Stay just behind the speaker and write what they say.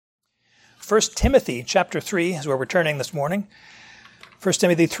1 Timothy chapter 3 is where we're turning this morning. 1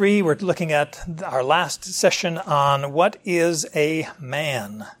 Timothy 3, we're looking at our last session on what is a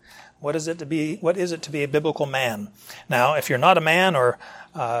man. What is it to be a biblical man? Now, if you're not a man or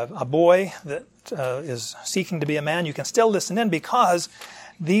a boy that is seeking to be a man, you can still listen in, because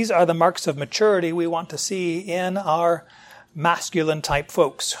these are the marks of maturity we want to see in our masculine type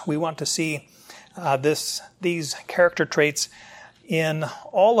folks. We want to see these character traits in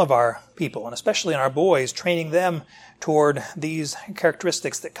all of our people, and especially in our boys, training them toward these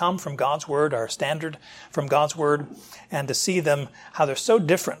characteristics that come from God's Word, our standard from God's Word, and to see them, how they're so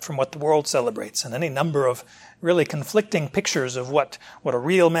different from what the world celebrates, and any number of really conflicting pictures of what a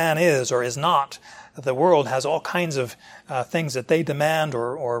real man is or is not. The world has all kinds of things that they demand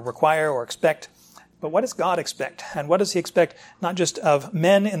or require or expect. But what does God expect? And what does He expect not just of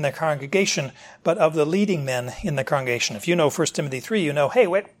men in the congregation, but of the leading men in the congregation? If you know 1 Timothy 3, you know, hey,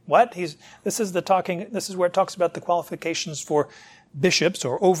 wait, what? This is where it talks about the qualifications for bishops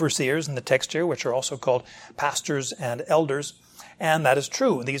or overseers in the text here, which are also called pastors and elders. And that is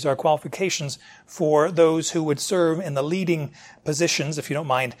true. These are qualifications for those who would serve in the leading positions, if you don't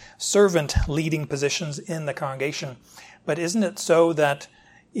mind, servant leading positions in the congregation. But isn't it so that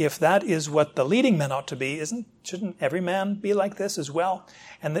if that is what the leading men ought to be, shouldn't every man be like this as well?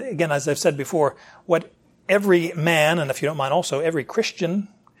 And again, as I've said before, what every man, and if you don't mind also every Christian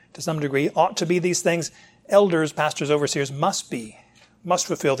to some degree, ought to be these things, elders, pastors, overseers must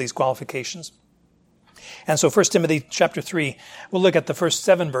fulfill these qualifications. And so 1 Timothy chapter 3, we'll look at the first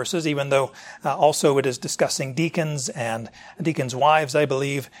 7 verses, even though also it is discussing deacons and deacons' wives, I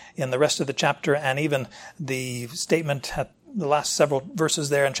believe, in the rest of the chapter, and even the statement at the last several verses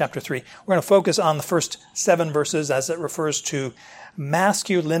there in chapter 3. We're going to focus on the first 7 verses as it refers to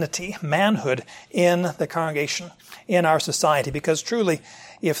masculinity, manhood in the congregation, in our society. Because truly,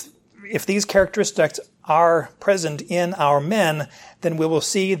 if these characteristics are present in our men, then we will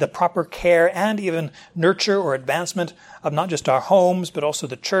see the proper care and even nurture or advancement of not just our homes, but also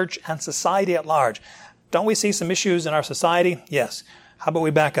the church and society at large. Don't we see some issues in our society? Yes. How about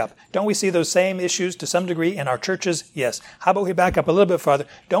we back up? Don't we see those same issues to some degree in our churches? Yes. How about we back up a little bit farther?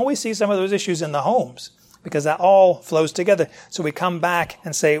 Don't we see some of those issues in the homes? Because that all flows together. So we come back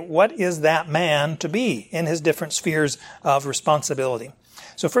and say, what is that man to be in his different spheres of responsibility?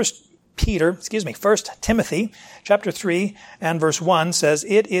 So 1 Timothy chapter 3 and verse 1 says,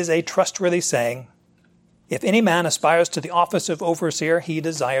 "It is a trustworthy saying, if any man aspires to the office of overseer, he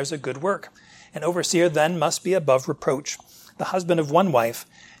desires a good work. An overseer then must be above reproach, the husband of one wife,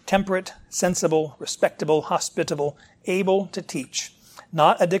 temperate, sensible, respectable, hospitable, able to teach,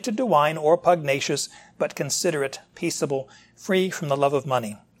 not addicted to wine or pugnacious, but considerate, peaceable, free from the love of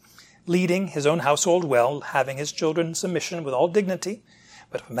money, leading his own household well, having his children in submission with all dignity.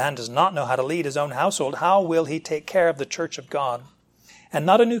 But if a man does not know how to lead his own household, how will he take care of the church of God? And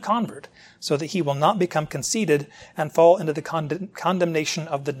not a new convert, so that he will not become conceited and fall into the condemnation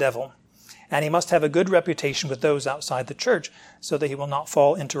of the devil. And he must have a good reputation with those outside the church, so that he will not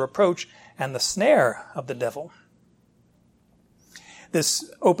fall into reproach and the snare of the devil."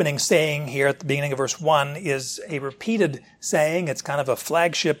 This opening saying here at the beginning of verse 1 is a repeated saying. It's kind of a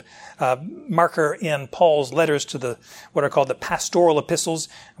flagship marker in Paul's letters to what are called the pastoral epistles.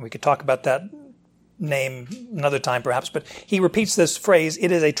 And we could talk about that name another time perhaps. But he repeats this phrase,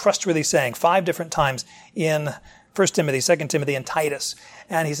 "It is a trustworthy saying," 5 different times in 1 Timothy, 2 Timothy, and Titus.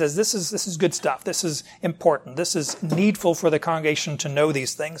 And he says, this is good stuff. This is important. This is needful for the congregation to know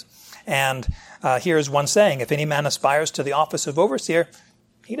these things. And here's one saying, if any man aspires to the office of overseer,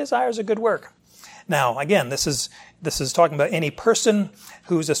 he desires a good work. Now, again, this is talking about any person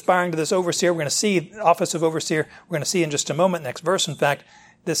who's aspiring to this overseer. We're going to see the office of overseer. We're going to see in just a moment, next verse, in fact,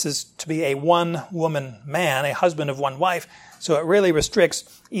 this is to be a one-woman man, a husband of one wife. So it really restricts,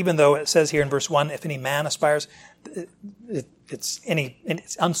 even though it says here in verse 1, if any man aspires, it's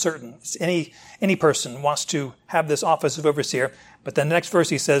uncertain. It's any person wants to have this office of overseer. But then the next verse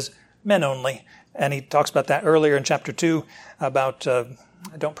he says, men only. And he talks about that earlier in chapter 2 about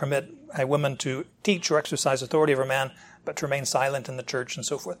don't permit a woman to teach or exercise authority over a man, but to remain silent in the church and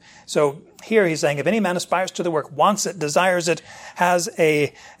so forth. So here he's saying, if any man aspires to the work, wants it, desires it, has an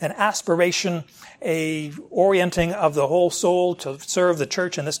aspiration, a orienting of the whole soul to serve the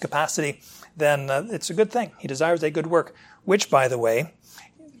church in this capacity, then it's a good thing. He desires a good work, which, by the way,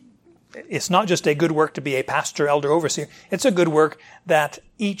 it's not just a good work to be a pastor, elder, overseer. It's a good work that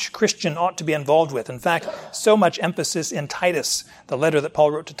each Christian ought to be involved with. In fact, so much emphasis in Titus, the letter that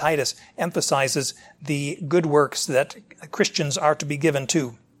Paul wrote to Titus, emphasizes the good works that Christians are to be given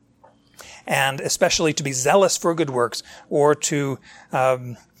to. And especially to be zealous for good works, or to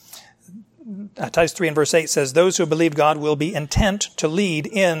Titus 3 and verse 8 says, those who believe God will be intent to lead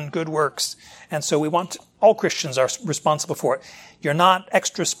in good works. And so all Christians are responsible for it. You're not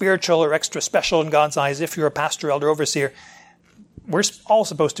extra spiritual or extra special in God's eyes if you're a pastor, elder, overseer. We're all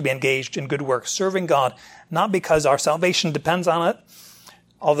supposed to be engaged in good works, serving God, not because our salvation depends on it,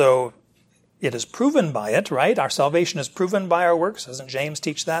 although it is proven by it, right? Our salvation is proven by our works. Doesn't James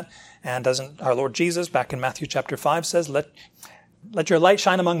teach that? And doesn't our Lord Jesus, back in Matthew chapter 5, says, let your light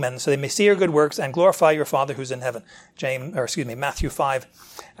shine among men so they may see your good works and glorify your Father who's in heaven. Matthew 5,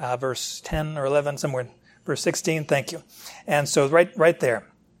 verse 10 or 11, somewhere, verse 16. Thank you. And so right there.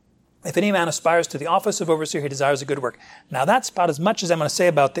 If any man aspires to the office of overseer, he desires a good work. Now that's about as much as I'm going to say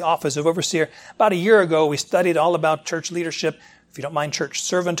about the office of overseer. About a year ago, we studied all about church leadership, if you don't mind, church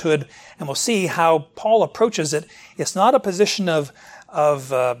servanthood, and we'll see how Paul approaches it. It's not a position of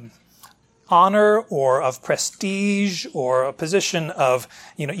honor or of prestige or a position of,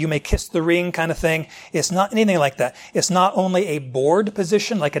 you may kiss the ring kind of thing. It's not anything like that. It's not only a board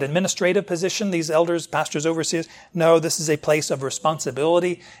position, like an administrative position, these elders, pastors, overseers. No, this is a place of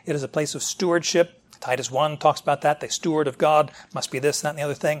responsibility. It is a place of stewardship. Titus 1 talks about that. The steward of God must be this, that, and the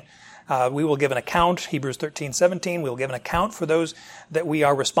other thing. We will give an account, Hebrews 13:17. We will give an account for those that we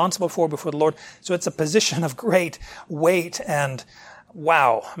are responsible for before the Lord. So it's a position of great weight and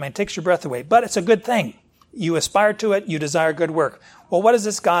wow. It takes your breath away. But it's a good thing. You aspire to it. You desire good work. Well, what are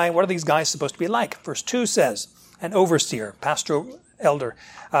these guys supposed to be like? Verse 2 says, an overseer, pastor, elder,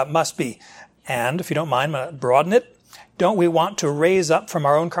 must be. And if you don't mind, I'm going to broaden it. Don't we want to raise up from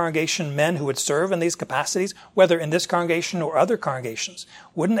our own congregation men who would serve in these capacities, whether in this congregation or other congregations?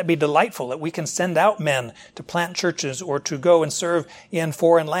 Wouldn't it be delightful that we can send out men to plant churches or to go and serve in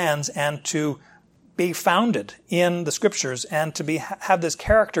foreign lands and to be founded in the Scriptures and to have this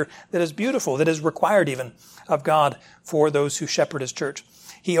character that is beautiful, that is required even of God for those who shepherd His church?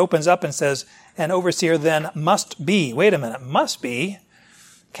 He opens up and says, an overseer then must be. Wait a minute, must be?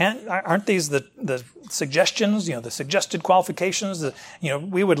 Aren't these the suggestions, the suggested qualifications?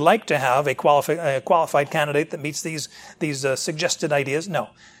 We would like to have a qualified candidate that meets these suggested ideas. No,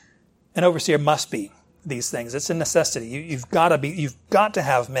 an overseer must be these things. It's a necessity. You've got to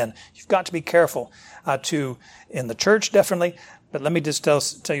have men. You've got to be careful in the church, definitely. But let me just tell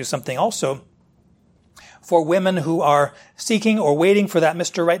you something also. For women who are seeking or waiting for that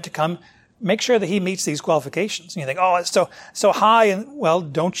Mr. Right to come, make sure that he meets these qualifications. And you think, oh, it's so high. And well,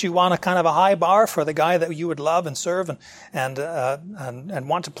 don't you want a kind of a high bar for the guy that you would love and serve and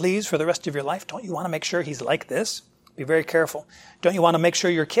want to please for the rest of your life? Don't you want to make sure he's like this? Be very careful. Don't you want to make sure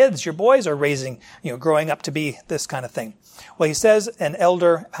your kids, your boys are growing up to be this kind of thing? Well, he says an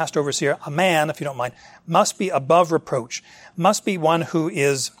elder, pastor, overseer, a man, if you don't mind, must be above reproach, must be one who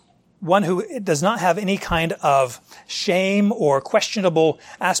does not have any kind of shame or questionable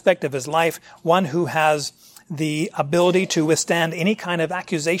aspect of his life, one who has the ability to withstand any kind of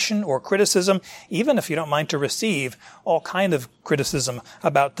accusation or criticism, even if you don't mind to receive all kind of criticism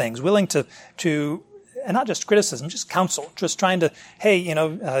about things, willing to and not just criticism, just counsel, just trying to, hey,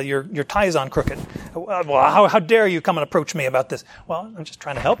 your tie's on crooked. Well, how dare you come and approach me about this? Well, I'm just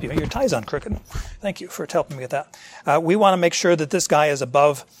trying to help you. Your tie's on crooked. Thank you for helping me with that. We want to make sure that this guy is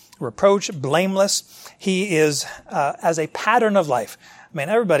above reproach, blameless. He is as a pattern of life.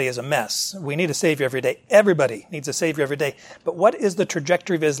 Everybody is a mess. We need a Savior every day. Everybody needs a Savior every day. But what is the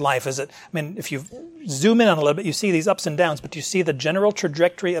trajectory of his life? If you zoom in on a little bit, you see these ups and downs, but you see the general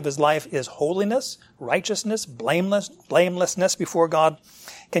trajectory of his life is holiness, righteousness, blamelessness before God.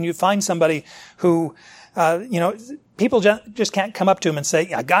 Can you find somebody who, people just can't come up to him and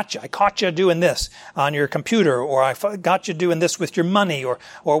say, I got you. I caught you doing this on your computer, or I got you doing this with your money or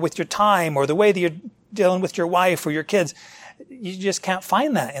with your time, or the way that you're dealing with your wife or your kids. You just can't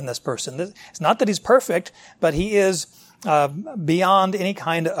find that in this person. It's not that he's perfect, but he is beyond any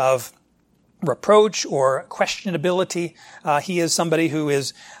kind of reproach or questionability. He is somebody who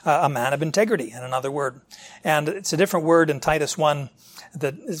is a man of integrity, in another word. And it's a different word in Titus 1,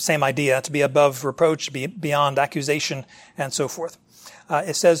 the same idea, to be above reproach, be beyond accusation, and so forth.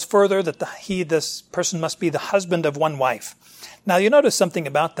 It says further that this person must be the husband of one wife. Now, you notice something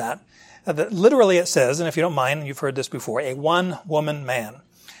about that. Literally it says, and if you don't mind, you've heard this before, a one-woman man.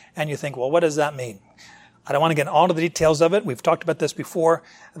 And you think, well, what does that mean? I don't want to get into all of the details of it. We've talked about this before.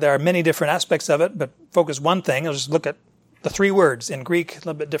 There are many different aspects of it, but focus one thing. I'll just look at the three words. In Greek, a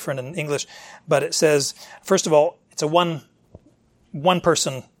little bit different in English. But it says, first of all, it's a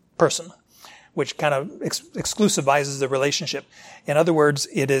one-person, which kind of exclusivizes the relationship. In other words,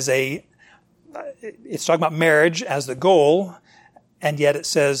 it's talking about marriage as the goal, And yet it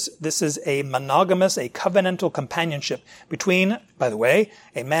says this is a monogamous, a covenantal companionship between, by the way,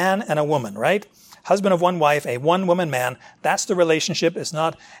 a man and a woman, right? Husband of one wife, a one-woman man. That's the relationship. It's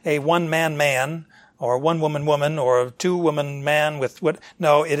not a one-man man or one-woman woman or a two-woman man with what.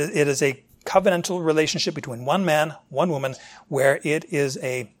 No, it is a covenantal relationship between one man, one woman, where it is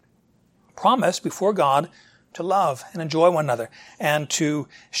a promise before God to love and enjoy one another and to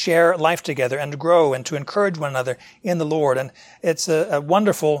share life together and to grow and to encourage one another in the Lord. And it's a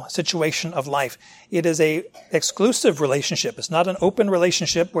wonderful situation of life. It is a exclusive relationship. It's not an open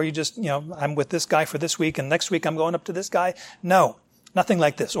relationship where you just, I'm with this guy for this week and next week I'm going up to this guy. No, nothing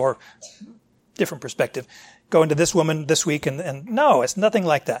like this. Or different perspective. Going to this woman this week and no, it's nothing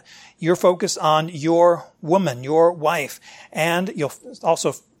like that. You're focused on your woman, your wife. And you'll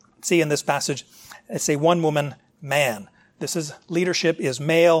also see in this passage, it's a one-woman man. This is leadership is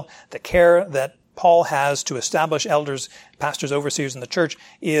male. The care that Paul has to establish elders, pastors, overseers in the church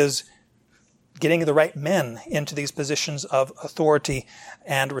is getting the right men into these positions of authority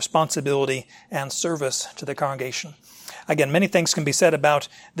and responsibility and service to the congregation. Again, many things can be said about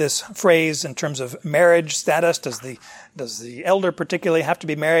this phrase in terms of marriage status. Does the elder particularly have to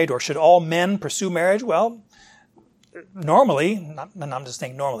be married, or should all men pursue marriage? Well, normally, I'm just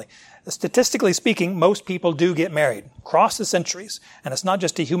saying normally, statistically speaking, most people do get married across the centuries. And it's not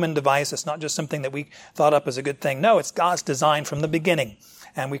just a human device. It's not just something that we thought up as a good thing. No, it's God's design from the beginning.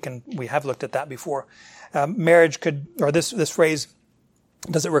 And we have looked at that before. Marriage this phrase,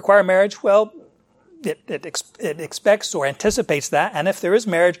 does it require marriage? Well, it expects or anticipates that. And if there is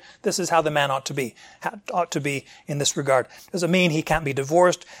marriage, this is how the man ought to be in this regard. Doesn't mean he can't be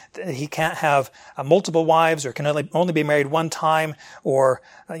divorced, he can't have multiple wives, or can only be married one time, or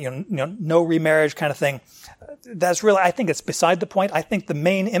no remarriage kind of thing. That's really, I think it's beside the point. I think the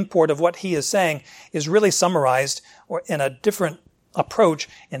main import of what he is saying is really summarized or in a different approach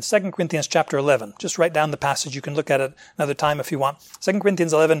in 2 Corinthians chapter 11. Just write down the passage. You can look at it another time if you want. 2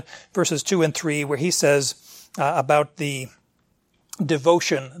 Corinthians 11 verses 2 and 3, where he says about the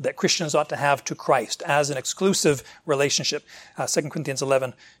devotion that Christians ought to have to Christ as an exclusive relationship. 2 Corinthians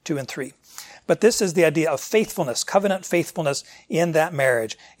 11, 2 and 3. But this is the idea of faithfulness, covenant faithfulness in that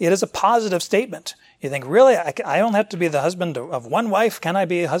marriage. It is a positive statement. You think, really, I don't have to be the husband of one wife? Can I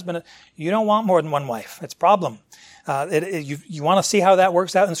be a husband? You don't want more than one wife. It's a problem. You want to see how that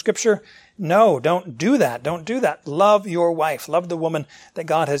works out in Scripture? No, don't do that. Don't do that. Love your wife. Love the woman that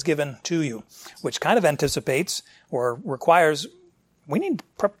God has given to you, which kind of anticipates or requires, we need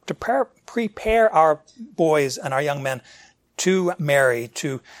to prepare our boys and our young men to marry,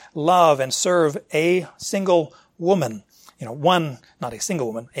 to love and serve a single woman. Not a single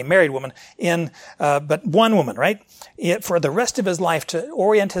woman, a married woman, but one woman, right? For the rest of his life, to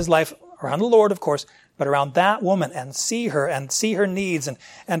orient his life around the Lord, of course, but around that woman and see her needs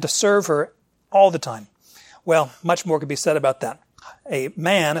and to serve her all the time. Well, much more could be said about that. A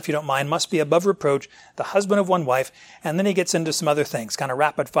man, if you don't mind, must be above reproach, the husband of one wife, and then he gets into some other things, kind of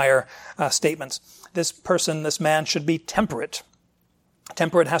rapid-fire statements. This man should be temperate.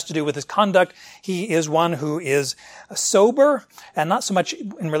 Temperate has to do with his conduct. He is one who is sober, and not so much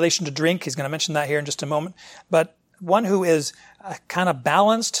in relation to drink. He's going to mention that here in just a moment, but one who is kind of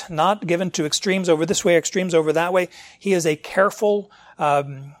balanced, not given to extremes over this way, extremes over that way. He is a careful,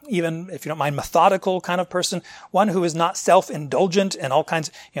 even if you don't mind, methodical kind of person. One who is not self-indulgent in all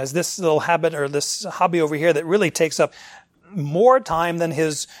kinds. Has this little habit or this hobby over here that really takes up more time than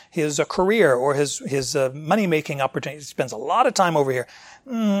his career or his money-making opportunity. He spends a lot of time over here.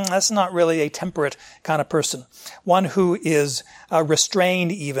 That's not really a temperate kind of person. One who is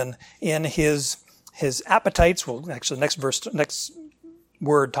restrained even in his appetites. Well, actually, next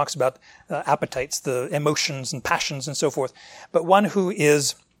word talks about appetites, the emotions and passions and so forth. But one who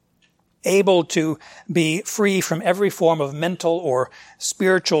is able to be free from every form of mental or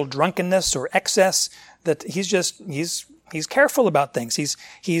spiritual drunkenness or excess. That he's careful about things.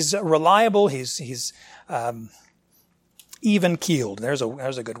 He's reliable. He's even keeled. There's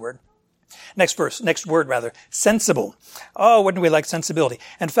a good word. Next word, sensible. Oh, wouldn't we like sensibility?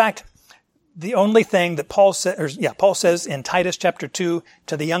 In fact, the only thing that Paul says in Titus chapter 2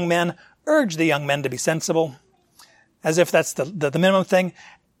 to the young men, urge the young men to be sensible, as if that's the minimum thing.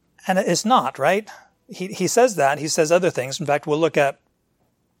 And it's not, right? He says that. He says other things. In fact, we'll look at,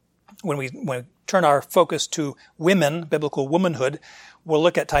 when we turn our focus to women, biblical womanhood, we'll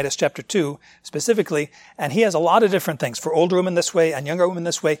look at Titus chapter 2 specifically, and he has a lot of different things for older women this way and younger women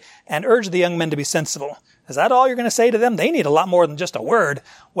this way, and urge the young men to be sensible. Is that all you're going to say to them? They need a lot more than just a word.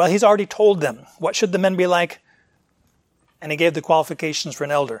 Well, he's already told them. What should the men be like? And he gave the qualifications for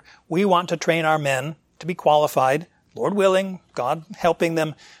an elder. We want to train our men to be qualified Lord willing, God helping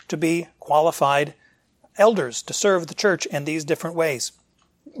them to be qualified elders to serve the church in these different ways.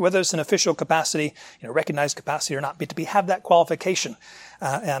 Whether it's an official capacity, recognized capacity or not, but to have that qualification.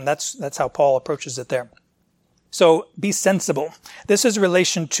 And that's how Paul approaches it there. So be sensible. This is in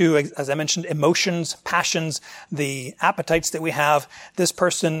relation to, as I mentioned, emotions, passions, the appetites that we have.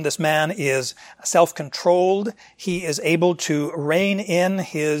 This man is self-controlled. He is able to rein in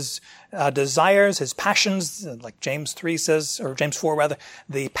his desires, his passions, like James 3 says, or James 4 rather,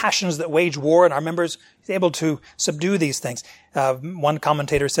 the passions that wage war in our members. He's able to subdue these things. One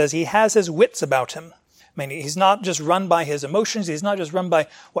commentator says he has his wits about him. I mean, he's not just run by his emotions. He's not just run by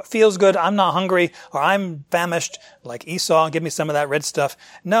what feels good. I'm not hungry or I'm famished like Esau. Give me some of that red stuff.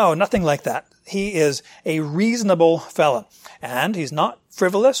 No, nothing like that. He is a reasonable fella. And he's not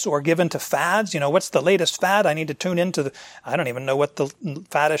frivolous or given to fads. What's the latest fad? I need to tune into I don't even know what the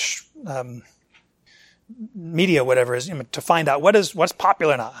faddish media, whatever is, to find out what's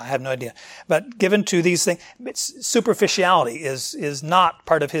popular now. I have no idea. But given to these things, superficiality is not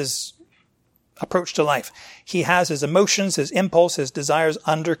part of his approach to life. He has his emotions, his impulse, his desires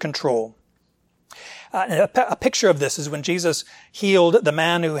under control. A picture of this is when Jesus healed the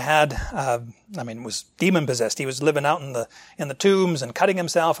man who had, was demon possessed. He was living out in the tombs and cutting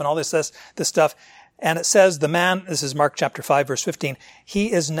himself and all this stuff. And it says the man, this is Mark chapter 5, verse 15,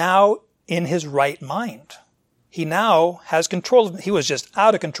 he is now in his right mind. He now has control. He was just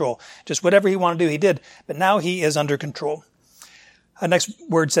out of control. Just whatever he wanted to do, he did. But now he is under control. The next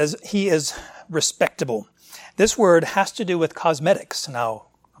word says he is respectable. This word has to do with cosmetics. Now,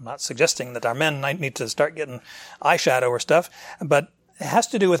 I'm not suggesting that our men might need to start getting eyeshadow or stuff, but it has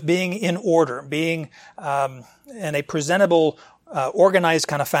to do with being in order, being in a presentable, organized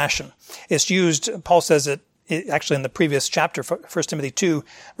kind of fashion. It's used, Paul says it actually in the previous chapter, 1 Timothy 2,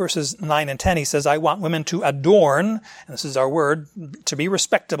 verses 9 and 10, he says, I want women to adorn, and this is our word, to be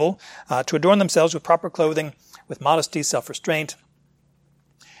respectable, to adorn themselves with proper clothing, with modesty, self-restraint.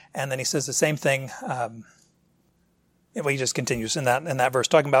 And then he says the same thing. He just continues in that verse,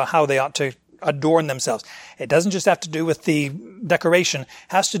 talking about how they ought to adorn themselves. It doesn't just have to do with the decoration. It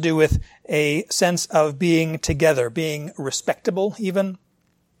has to do with a sense of being together, being respectable even,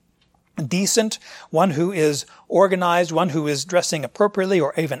 decent, one who is organized, one who is dressing appropriately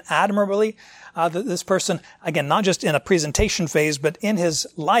or even admirably. This person, again, not just in a presentation phase, but in his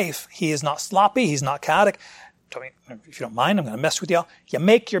life, he is not sloppy, he's not chaotic. If you don't mind, I'm going to mess with y'all. You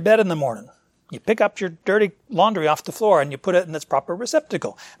make your bed in the morning. You pick up your dirty laundry off the floor and you put it in its proper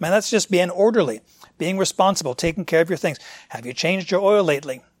receptacle. Man, that's just being orderly, being responsible, taking care of your things. Have you changed your oil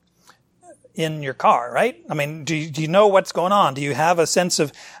lately in your car, right? I mean, do you know what's going on? Do you have a sense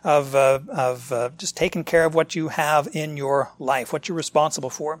of just taking care of what you have in your life, what you're responsible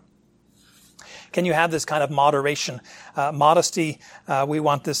for? Can you have this kind of moderation, modesty? We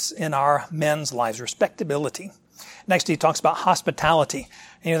want this in our men's lives, respectability. Next, he talks about hospitality.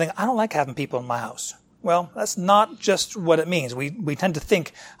 And you think, I don't like having people in my house. Well, that's not just what it means. We tend to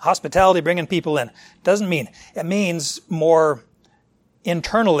think hospitality, bringing people in. Doesn't mean. It means more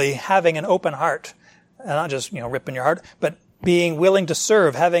internally having an open heart. And not just, ripping your heart, but being willing to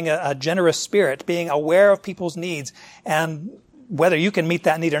serve, having a generous spirit, being aware of people's needs. And whether you can meet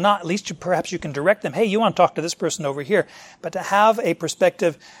that need or not, at least perhaps you can direct them. Hey, you want to talk to this person over here. But to have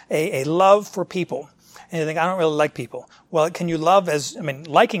a love for people. And you think, I don't really like people. Well, can you love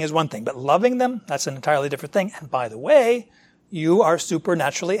liking is one thing, but loving them, that's an entirely different thing. And by the way, you are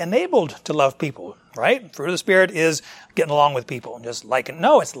supernaturally enabled to love people, right? Fruit of the Spirit is getting along with people and just liking.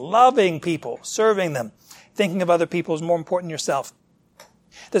 No, it's loving people, serving them. Thinking of other people is more important than yourself.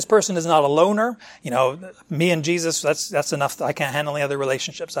 This person is not a loner. Me and Jesus, that's enough. I can't handle any other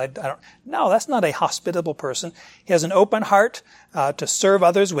relationships. I don't. No, that's not a hospitable person. He has an open heart to serve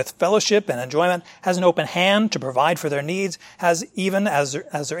others with fellowship and enjoyment, has an open hand to provide for their needs, has even, as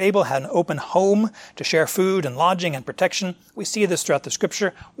they're able, had an open home to share food and lodging and protection. We see this throughout the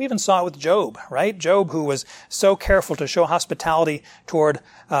Scripture. We even saw it with Job, right? Job, who was so careful to show hospitality toward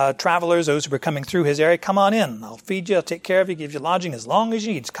travelers, those who were coming through his area. Come on in. I'll feed you. I'll take care of you, give you lodging as long as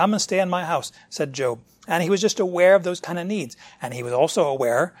you need. Come and stay in my house, said Job. And he was just aware of those kind of needs. And he was also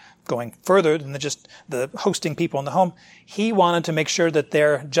aware, going further than just the hosting people in the home, he wanted to make sure that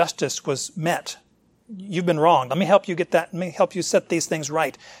their justice was met. You've been wronged. Let me help you get that. Let me help you set these things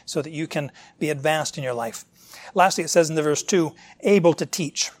right so that you can be advanced in your life. Lastly, it says in the verse 2, able to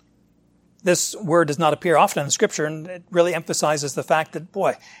teach. This word does not appear often in Scripture, and it really emphasizes the fact that,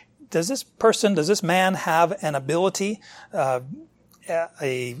 boy, does this man have an ability,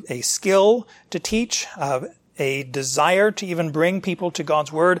 a skill to teach, a desire to even bring people to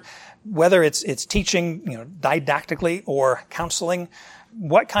God's Word, whether it's teaching, didactically or counseling.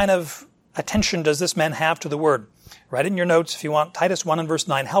 What kind of attention does this man have to the Word? Write in your notes if you want. Titus 1 and verse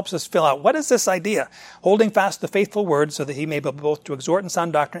 9 helps us fill out, what is this idea? Holding fast the faithful word so that he may be both to exhort in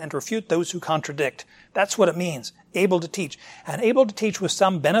sound doctrine and to refute those who contradict. That's what it means. Able to teach. And able to teach with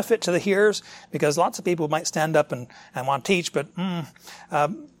some benefit to the hearers, because lots of people might stand up and want to teach, but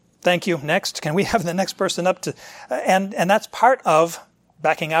thank you. Next. Can we have the next person up to... And that's part of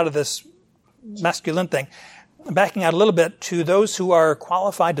backing out of this masculine thing, backing out a little bit to those who are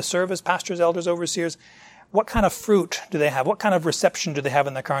qualified to serve as pastors, elders, overseers. What kind of fruit do they have? What kind of reception do they have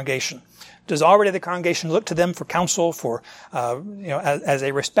in the congregation? Does already the congregation look to them for counsel, for as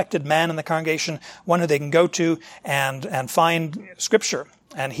a respected man in the congregation, one who they can go to and find Scripture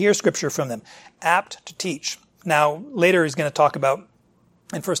and hear Scripture from them, apt to teach? Now, later he's going to talk about,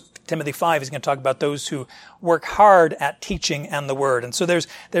 in 1 Timothy 5, he's going to talk about those who work hard at teaching and the Word. And so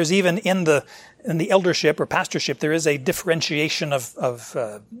there's even in the eldership or pastorship, there is a differentiation of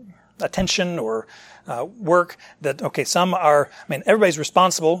attention or work that, some are, everybody's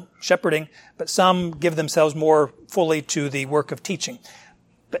responsible, shepherding, but some give themselves more fully to the work of teaching.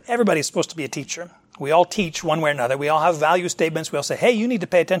 But everybody's supposed to be a teacher. We all teach one way or another. We all have value statements. We all say, hey, you need to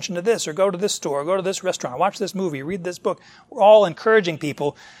pay attention to this, or go to this store, or go to this restaurant, or watch this movie, read this book. We're all encouraging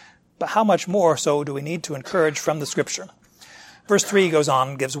people, but how much more so do we need to encourage from the Scripture? Verse 3 goes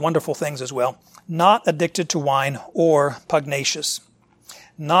on, gives wonderful things as well. Not addicted to wine or pugnacious.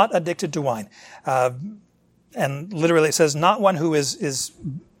 Not addicted to wine. And literally it says, not one who is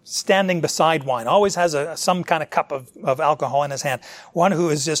standing beside wine, always has some kind of cup of alcohol in his hand. One who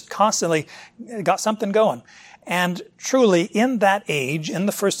is just constantly got something going. And truly, in that age, in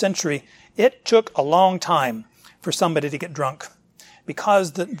the first century, it took a long time for somebody to get drunk.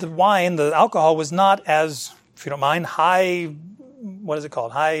 Because the wine, the alcohol was not as, if you don't mind, high... What is it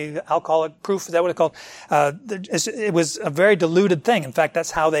called? High alcoholic proof? Is that what it's called? It was a very diluted thing. In fact, that's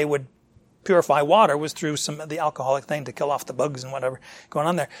how they would purify water, was through some of the alcoholic thing to kill off the bugs and whatever going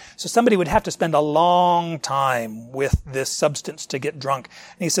on there. So somebody would have to spend a long time with this substance to get drunk.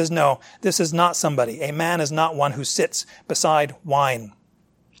 And he says, no, this is not somebody. A man is not one who sits beside wine.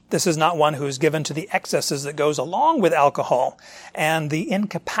 This is not one who is given to the excesses that goes along with alcohol and the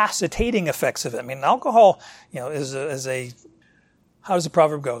incapacitating effects of it. Alcohol, is a how does the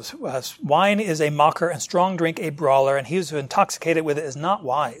proverb go? Wine is a mocker and strong drink a brawler, and he who is intoxicated with it is not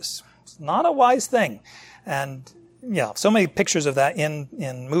wise. It's not a wise thing. And so many pictures of that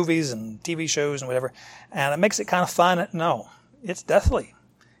in movies and TV shows and whatever. And it makes it kind of fun. No, it's deathly.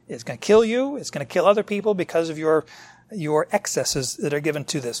 It's going to kill you. It's going to kill other people because of your excesses that are given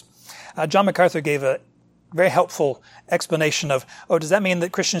to this. John MacArthur gave a very helpful explanation of, does that mean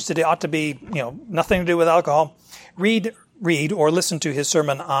that Christians today ought to be, nothing to do with alcohol? Read or listen to his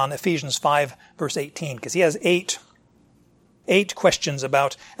sermon on Ephesians 5, verse 18, because he has eight questions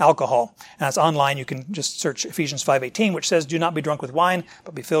about alcohol. And it's online. You can just search Ephesians 5:18, which says, do not be drunk with wine,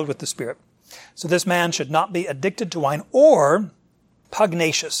 but be filled with the Spirit. So this man should not be addicted to wine or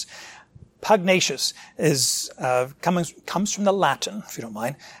pugnacious. Pugnacious is comes from the Latin, if you don't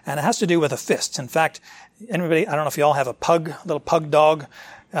mind, and it has to do with a fist. In fact, anybody, I don't know if you all have a little pug dog.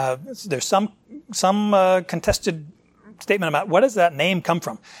 There's some contested statement about what does that name come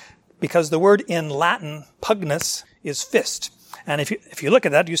from, because the word in Latin pugnus is fist, and if you look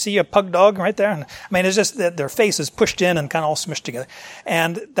at that, you see a pug dog right there. And it's just that their face is pushed in and kind of all smushed together,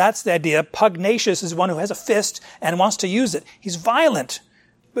 and that's the idea. Pugnacious is one who has a fist and wants to use it. He's violent.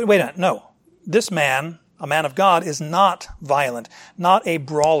 But wait a minute, no, this man, a man of God, is not violent, not a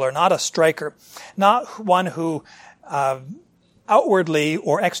brawler, not a striker, not one who outwardly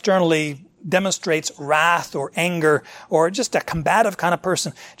or externally demonstrates wrath or anger or just a combative kind of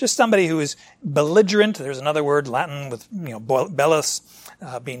person. Just somebody who is belligerent. There's another word, Latin, with, bellus,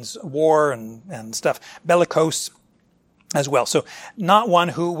 means war and stuff. Bellicose as well. So not one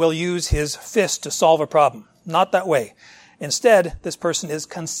who will use his fist to solve a problem. Not that way. Instead, this person is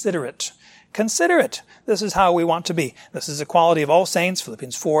considerate. Considerate. This is how we want to be. This is the quality of all saints,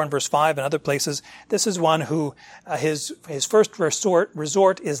 Philippians 4 and verse 5 and other places. This is one who his first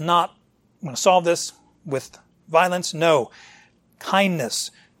resort is not, I'm going to solve this with violence. No.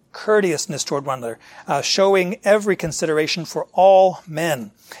 Kindness, courteousness toward one another, showing every consideration for all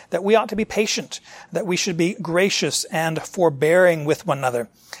men, that we ought to be patient, that we should be gracious and forbearing with one another.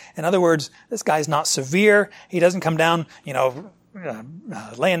 In other words, this guy's not severe. He doesn't come down,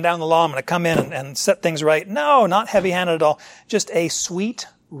 laying down the law. I'm going to come in and set things right. No, not heavy-handed at all. Just a sweet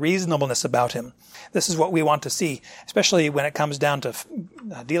reasonableness about him. This is what we want to see, especially when it comes down to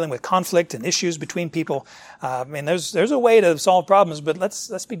dealing with conflict and issues between people. There's a way to solve problems, but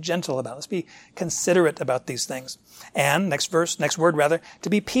let's be gentle about it. Let's be considerate about these things. And next word, to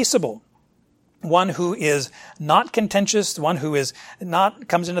be peaceable. One who is not contentious, one who is not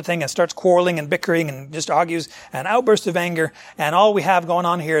comes into thing and starts quarreling and bickering and just argues, an outburst of anger, and all we have going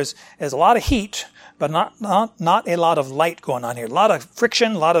on here is a lot of heat, but not a lot of light going on here. A lot of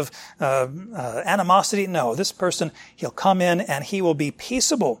friction, a lot of animosity. No, this person, he'll come in and he will be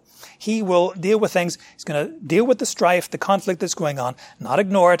peaceable. He will deal with things. He's going to deal with the strife, the conflict that's going on, not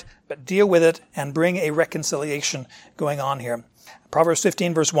ignore it, but deal with it and bring a reconciliation going on here. Proverbs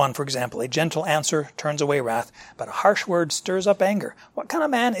 15 verse 1, for example, a gentle answer turns away wrath, but a harsh word stirs up anger. What kind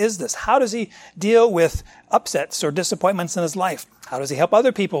of man is this? How does he deal with upsets or disappointments in his life? How does he help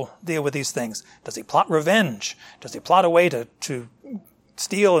other people deal with these things? Does he plot revenge? Does he plot a way to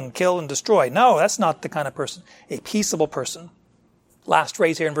steal and kill and destroy? No, that's not the kind of person. A peaceable person. Last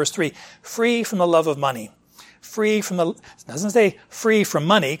phrase here in verse 3, free from the love of money. It doesn't say free from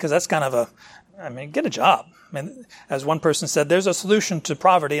money, because that's kind of get a job. As one person said, there's a solution to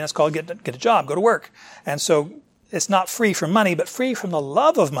poverty, and it's called get a job, go to work. And so it's not free from money, but free from the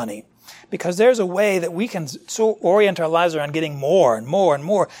love of money. Because there's a way that we can so orient our lives around getting more and more and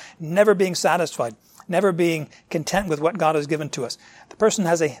more, never being satisfied, never being content with what God has given to us.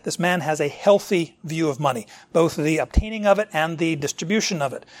 This man has a healthy view of money, both the obtaining of it and the distribution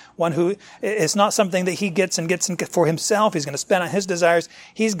of it. One who is not something that he gets for himself. He's going to spend on his desires.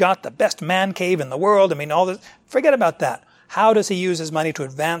 He's got the best man cave in the world. All this. Forget about that. How does he use his money to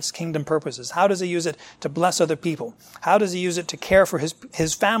advance kingdom purposes? How does he use it to bless other people? How does he use it to care for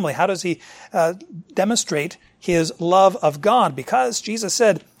his family? How does he demonstrate his love of God? Because Jesus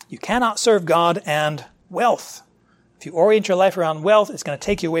said, you cannot serve God and wealth. If you orient your life around wealth, it's going to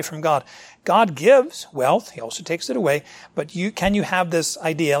take you away from God. God gives wealth. He also takes it away. But can you have this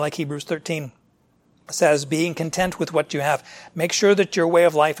idea, like Hebrews 13 says, being content with what you have? Make sure that your way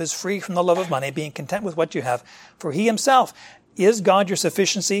of life is free from the love of money, being content with what you have. For he himself is God your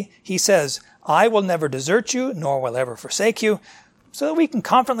sufficiency. He says, I will never desert you, nor will ever forsake you. So that we can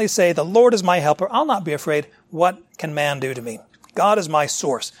confidently say, the Lord is my helper. I'll not be afraid. What can man do to me? God is my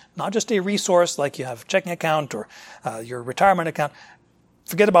source, not just a resource like you have a checking account or your retirement account.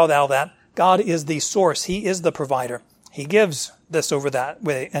 Forget about all that. God is the source. He is the provider. He gives this over that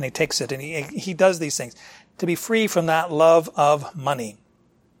way, and he takes it, and he does these things to be free from that love of money.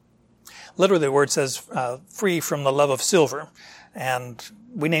 Literally, the word says free from the love of silver, and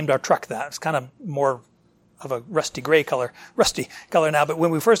we named our truck that. It's kind of more of a rusty color now, but when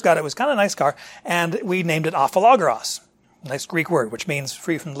we first got it, it was kind of a nice car, and we named it Aphologros. Nice Greek word, which means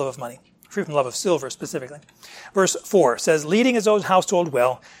free from the love of money, free from the love of silver specifically. Verse 4 says, leading his own household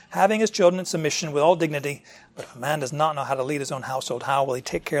well, having his children in submission with all dignity. But if a man does not know how to lead his own household, how will he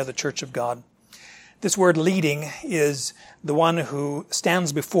take care of the church of God? This word leading is the one who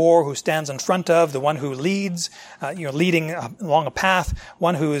stands before, who stands in front of, the one who leads, leading along a path,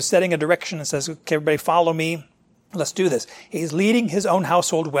 one who is setting a direction and says, okay, everybody follow me. Let's do this. He's leading his own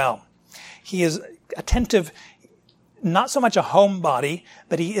household well. He is attentive, not so much a homebody,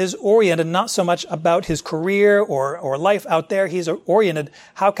 but he is oriented not so much about his career or life out there. He's oriented,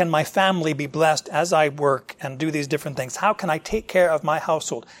 how can my family be blessed as I work and do these different things? How can I take care of my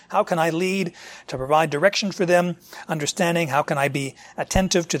household? How can I lead to provide direction for them, understanding? How can I be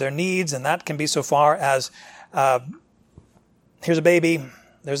attentive to their needs? And that can be so far as, here's a baby,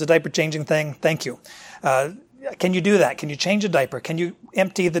 there's a diaper changing thing, thank you. Can you do that? Can you change a diaper? Can you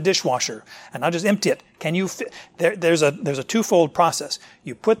empty the dishwasher? And not just empty it. Can you there's a twofold process.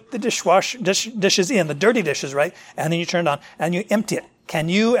 You put the dishes in, the dirty dishes, right? And then you turn it on and you empty it. Can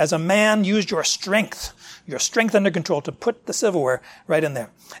you, as a man, use your strength under control to put the silverware right in there?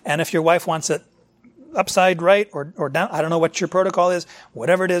 And if your wife wants it upside right or down, I don't know what your protocol is,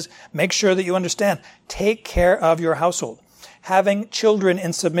 whatever it is, make sure that you understand. Take care of your household. Having children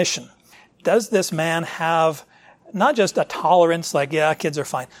in submission. Does this man have not just a tolerance, like, yeah, kids are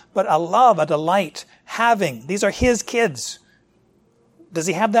fine, but a love, a delight, these are his kids. Does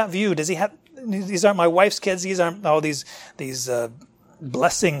he have that view? Does he have, these aren't my wife's kids, these aren't, these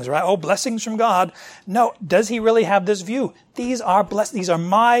blessings, right? Oh, blessings from God. No, does he really have this view? These are these are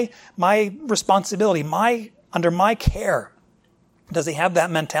my responsibility, under my care. Does he have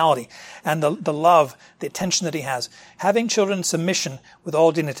that mentality and the love, the attention that he has? Having children in submission with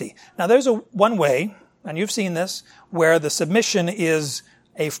all dignity. Now there's one way, and you've seen this, where the submission is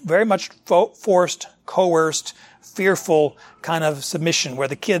a very much forced, coerced, fearful kind of submission, where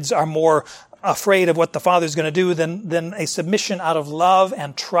the kids are more afraid of what the father's going to do than a submission out of love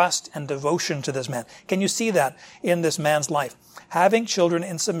and trust and devotion to this man. Can you see that in this man's life? Having children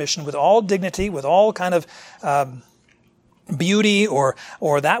in submission with all dignity, with all kind of beauty or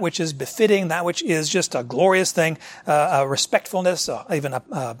that which is befitting, that which is just a glorious thing, a respectfulness, even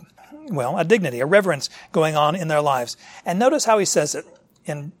a dignity, a reverence going on in their lives. And notice how he says it,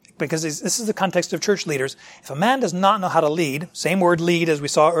 because this is the context of church leaders. If a man does not know how to lead, same word lead as we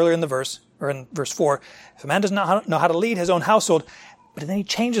saw earlier in the verse, or in verse 4, if a man does not know how to lead his own household, but then he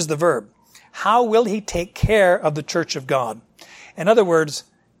changes the verb, how will he take care of the church of God? In other words,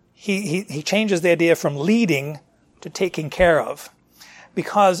 he changes the idea from leading to taking care of.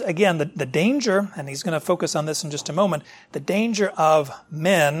 Because, again, the danger, and he's going to focus on this in just a moment, the danger of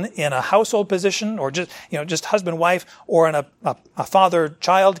men in a household position, or just husband-wife, or in a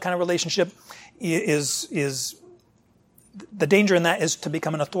father-child kind of relationship, is the danger in that is to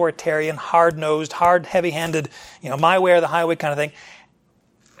become an authoritarian, hard-nosed, heavy-handed, my way or the highway kind of thing.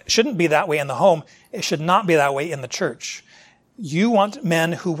 It shouldn't be that way in the home. It should not be that way in the church. You want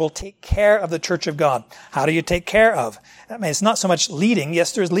men who will take care of the church of God. How do you take care of? I mean, it's not so much leading.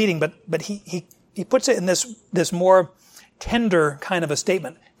 Yes, there is leading, but he puts it in this more tender kind of a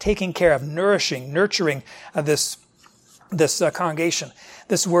statement. Taking care of, nourishing, nurturing this congregation.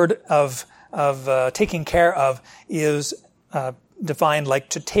 This word of taking care of is defined like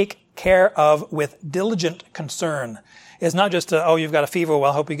to take care of with diligent concern. It's not just you've got a fever,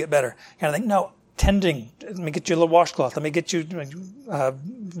 well, I hope you get better kind of thing. No. Tending. Let me get you a little washcloth. Let me get you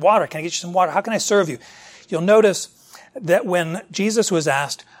water. Can I get you some water? How can I serve you? You'll notice that when Jesus was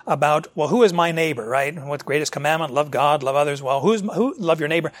asked about, who is my neighbor, right? And what's the greatest commandment? Love God, love others. Well, who love your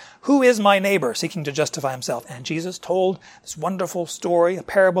neighbor? Who is my neighbor? Seeking to justify himself. And Jesus told this wonderful story, a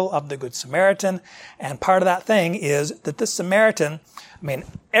parable of the Good Samaritan. And part of that thing is that this Samaritan,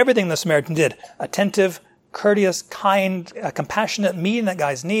 everything the Samaritan did, attentive, courteous, kind, compassionate, meeting that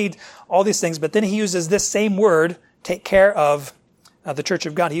guy's need, all these things. But then he uses this same word, take care of the church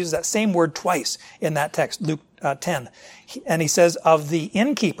of God. He uses that same word twice in that text, Luke 10. And he says of the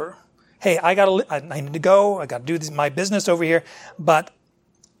innkeeper, hey, I need to go. I got to do my business over here. But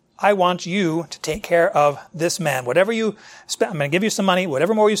I want you to take care of this man. Whatever you spend, I'm going to give you some money.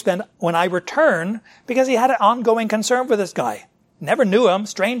 Whatever more you spend, when I return, because he had an ongoing concern for this guy. Never knew him,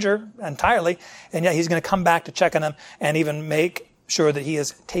 stranger entirely, and yet he's going to come back to check on him and even make sure that he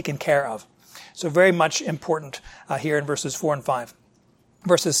is taken care of. So very much important here in verses 4 and 5.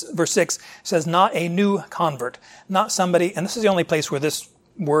 Verse 6 says, not a new convert, not somebody, and this is the only place where this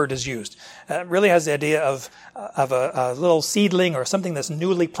word is used. It really has the idea of a little seedling or something that's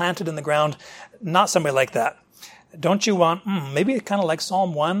newly planted in the ground, not somebody like that. Don't you want, maybe kind of like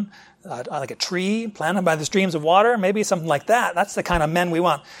Psalm 1, like a tree planted by the streams of water, maybe something like that. That's the kind of man we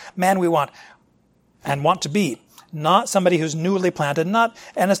want and want to be. Not somebody who's newly planted,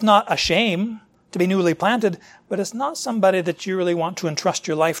 and it's not a shame to be newly planted, but it's not somebody that you really want to entrust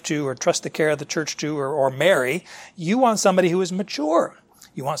your life to or trust the care of the church to or marry. You want somebody who is mature.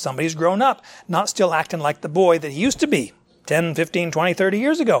 You want somebody who's grown up, not still acting like the boy that he used to be 10, 15, 20, 30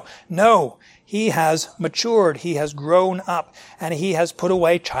 years ago. No, he has matured. He has grown up, and he has put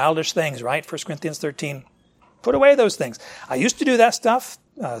away childish things, right? 1 Corinthians 13. Put away those things. I used to do that stuff,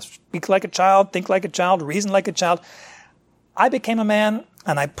 speak like a child, think like a child, reason like a child. I became a man,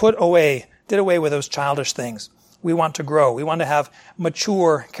 and I did away with those childish things. We want to grow. We want to have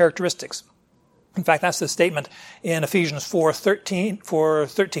mature characteristics. In fact, that's the statement in Ephesians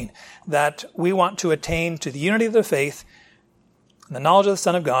 4:13, that we want to attain to the unity of the faith, and the knowledge of the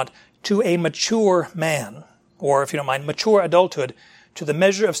Son of God, to a mature man, or if you don't mind, mature adulthood, to the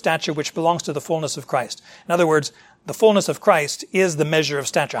measure of stature which belongs to the fullness of Christ. In other words, the fullness of Christ is the measure of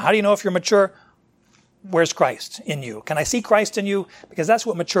stature. How do you know if you're mature? Where's Christ in you? Can I see Christ in you? Because that's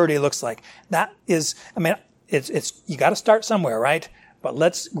what maturity looks like. That is, it's you got to start somewhere, right? But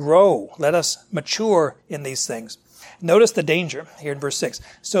let's grow. Let us mature in these things. Notice the danger here in verse 6.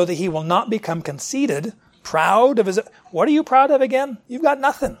 So that he will not become conceited, proud of his... What are you proud of again? You've got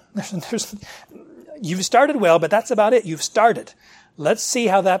nothing. You've started well, but that's about it. You've started. Let's see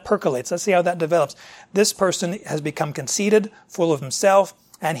how that percolates. Let's see how that develops. This person has become conceited, full of himself,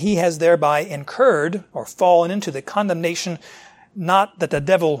 and he has thereby incurred or fallen into the condemnation, not that the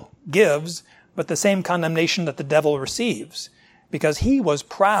devil gives, but the same condemnation that the devil receives. Because he was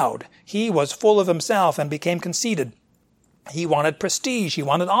proud. He was full of himself and became conceited. He wanted prestige. He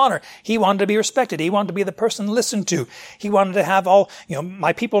wanted honor. He wanted to be respected. He wanted to be the person listened to. He wanted to have all,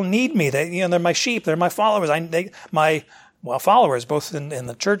 my people need me. They're my sheep. They're my followers. Followers, both in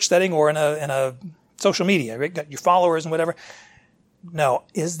the church setting or in a social media, right? Got your followers and whatever. No,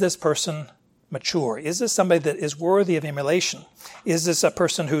 is this person mature? Is this somebody that is worthy of emulation? Is this a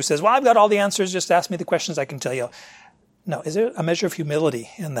person who says, well, I've got all the answers, just ask me the questions, I can tell you? No, is there a measure of humility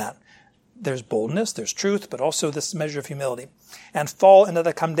in that? There's boldness, there's truth, but also this measure of humility. And fall into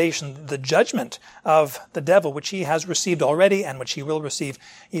the condemnation, the judgment of the devil, which he has received already and which he will receive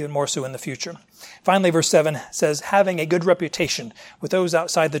even more so in the future. Finally, verse 7 says, having a good reputation with those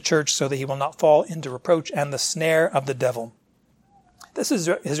outside the church so that he will not fall into reproach and the snare of the devil. This is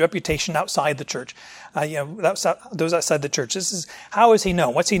his reputation outside the church. Those outside the church. How is he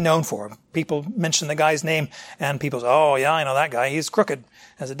known? What's he known for? People mention the guy's name and people say, oh yeah, I know that guy. He's crooked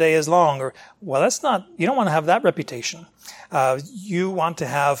as the day is long. Or, well, you don't want to have that reputation. You want to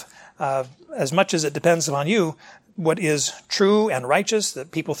have, as much as it depends upon you, what is true and righteous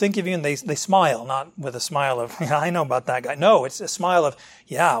that people think of you and they smile, not with a smile of, yeah, I know about that guy. No, it's a smile of,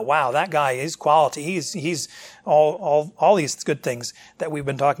 yeah, wow, that guy is quality. He's all these good things that we've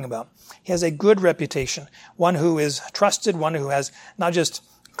been talking about. He has a good reputation, one who is trusted, one who has not just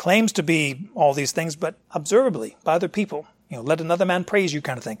claims to be all these things, but observably by other people. Let another man praise you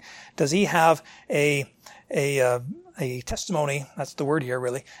kind of thing. Does he have a testimony, that's the word here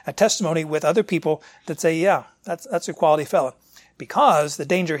really, a testimony with other people that say, yeah, that's a quality fellow. Because the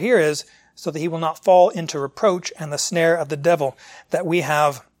danger here is so that he will not fall into reproach and the snare of the devil, that we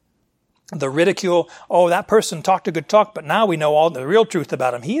have the ridicule, oh, that person talked a good talk, but now we know all the real truth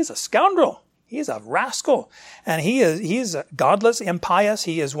about him. He is a scoundrel. He is a rascal, and he is godless, impious.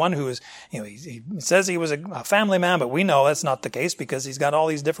 He is one who is, he says he was a family man, but we know that's not the case because he's got all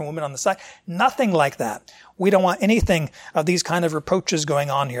these different women on the side. Nothing like that. We don't want anything of these kind of reproaches going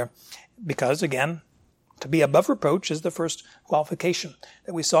on here because, again, to be above reproach is the first qualification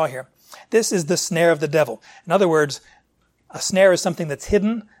that we saw here. This is the snare of the devil. In other words, a snare is something that's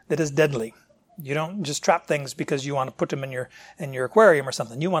hidden that is deadly. You don't just trap things because you want to put them in your aquarium or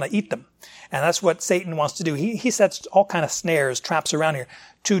something. You want to eat them. And that's what Satan wants to do. He sets all kind of snares, traps around here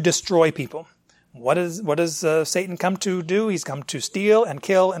to destroy people. What does Satan come to do? He's come to steal and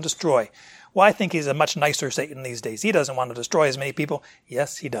kill and destroy. Well, I think he's a much nicer Satan these days. He doesn't want to destroy as many people.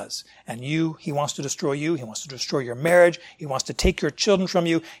 Yes, he does. And he wants to destroy you. He wants to destroy your marriage. He wants to take your children from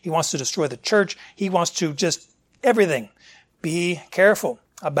you. He wants to destroy the church. He wants to just everything. Be careful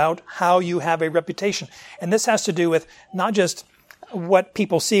about how you have a reputation. And this has to do with not just what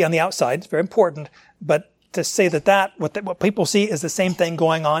people see on the outside, it's very important, but to say what people see is the same thing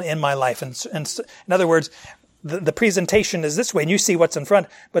going on in my life. And in other words, the presentation is this way, and you see what's in front.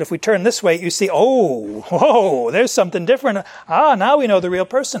 But if we turn this way, you see, oh, whoa, there's something different. Now we know the real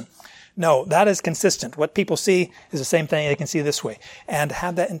person. No, that is consistent. What people see is the same thing they can see this way. And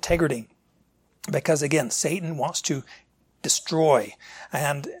have that integrity. Because again, Satan wants to destroy.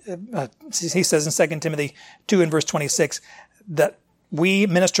 And he says in 2 Timothy 2 and verse 26 that we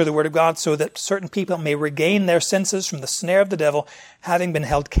minister the word of God so that certain people may regain their senses from the snare of the devil, having been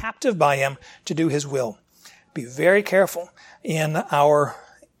held captive by him to do his will. Be very careful in our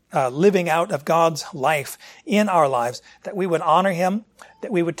living out of God's life in our lives, that we would honor him,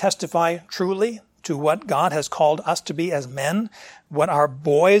 that we would testify truly to what God has called us to be as men, what our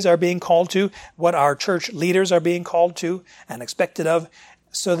boys are being called to, what our church leaders are being called to and expected of,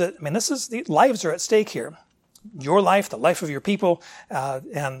 so that, the lives are at stake here. Your life, the life of your people,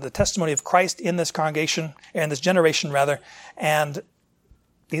 and the testimony of Christ in this congregation, in this generation rather, and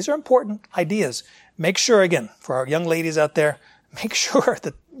these are important ideas. Make sure, again, for our young ladies out there, make sure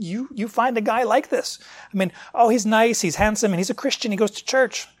that you find a guy like this. He's nice, he's handsome, and he's a Christian, he goes to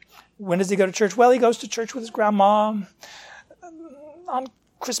church. When does he go to church? Well, he goes to church with his grandma on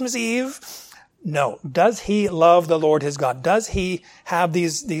Christmas Eve. No. Does he love the Lord his God? Does he have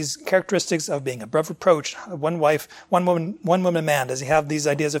these characteristics of being above reproach, one wife, one woman man? Does he have these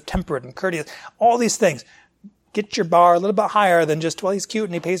ideas of temperate and courteous? All these things. Get your bar a little bit higher than just, well, he's cute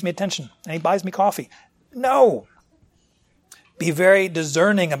and he pays me attention and he buys me coffee. No. Be very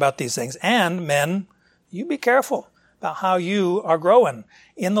discerning about these things. And men, you be careful about how you are growing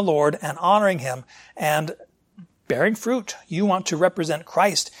in the Lord and honoring him and bearing fruit. You want to represent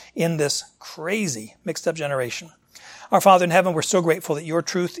Christ in this crazy mixed up generation. Our Father in heaven, we're so grateful that your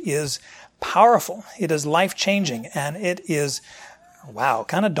truth is powerful. It is life-changing, and it is,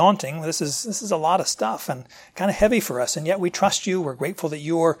 kind of daunting. This is a lot of stuff and kind of heavy for us, and yet we trust you. We're grateful that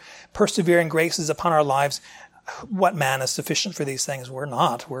your persevering grace is upon our lives. What man is sufficient for these things? We're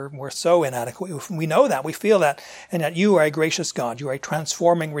not. We're so inadequate. We know that. We feel that. And that you are a gracious God. You are a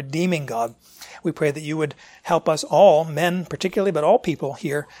transforming, redeeming God. We pray that you would help us all, men particularly, but all people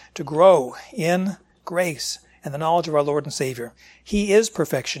here, to grow in grace and the knowledge of our Lord and Savior. He is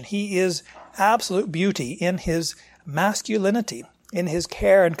perfection. He is absolute beauty in his masculinity. in his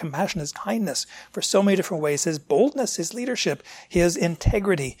care and compassion, his kindness for so many different ways, his boldness, his leadership, his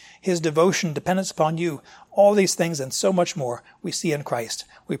integrity, his devotion, dependence upon you. All these things and so much more we see in Christ.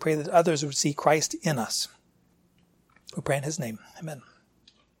 We pray that others would see Christ in us. We pray in his name. Amen.